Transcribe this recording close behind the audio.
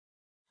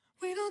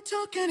don't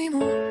talk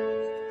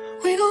anymore.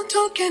 We don't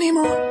talk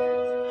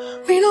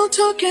anymore. We don't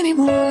talk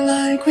anymore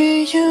like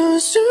we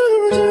used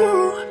to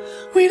do.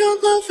 We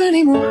don't love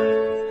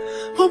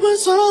anymore. What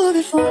was all of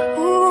it for?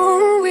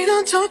 Ooh, we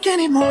don't talk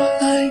anymore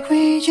like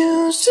we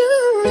used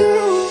to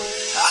do.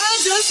 I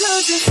just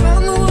heard you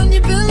found the one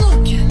you've been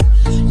looking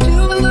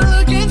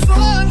for.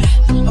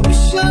 I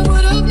wish I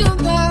would have known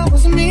that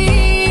wasn't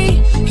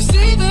me. Cause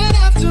even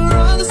after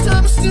all this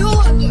time I still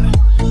wonder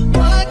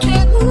why I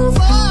can't move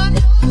on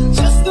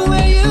just the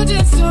way you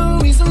did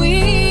so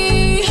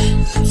easily.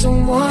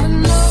 Don't wanna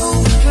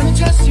know what kind of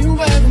dress you're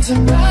wearing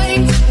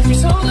tonight, if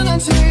he's holding on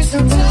to you so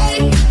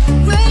tight the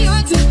way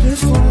I did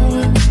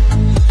before.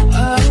 I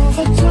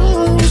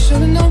overdosed,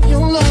 should've known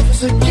your love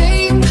was a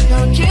game.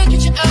 Now I can't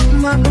get you out of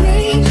my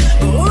brain.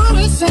 Oh,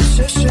 it's such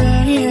a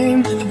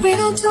shame that we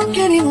don't talk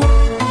anymore.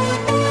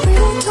 We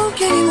don't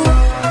talk anymore.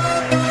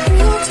 We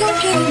don't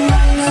talk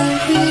anymore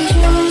like we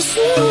used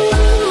to.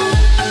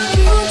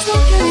 We don't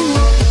talk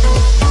anymore.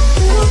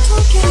 We don't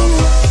talk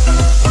anymore.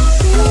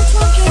 We don't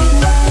talk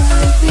anymore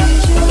like we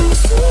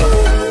used to.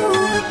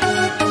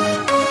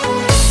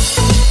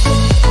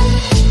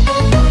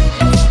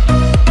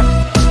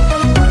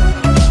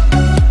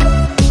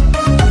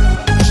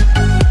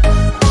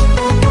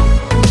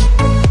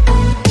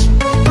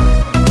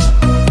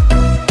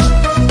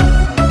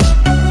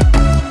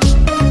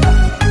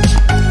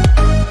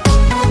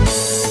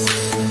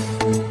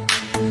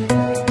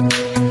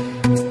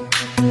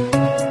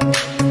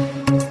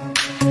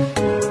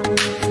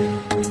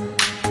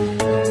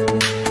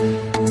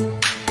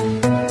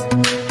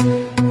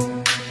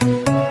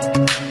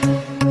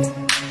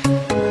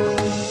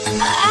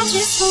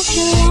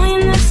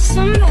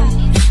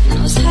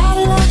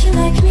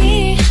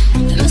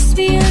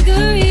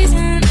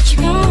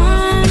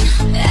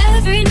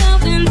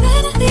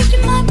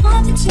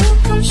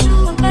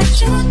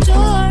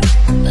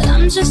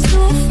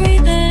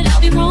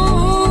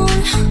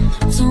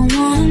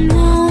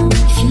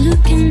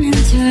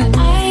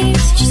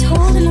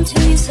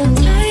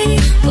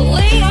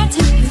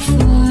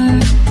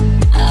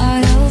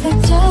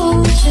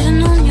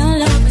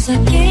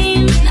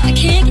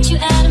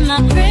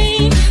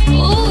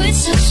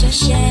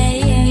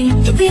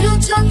 We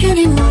don't talk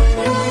anymore.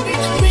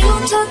 We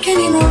don't talk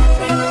anymore.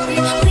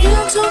 We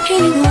don't talk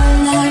anymore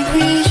like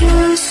we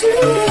used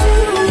to.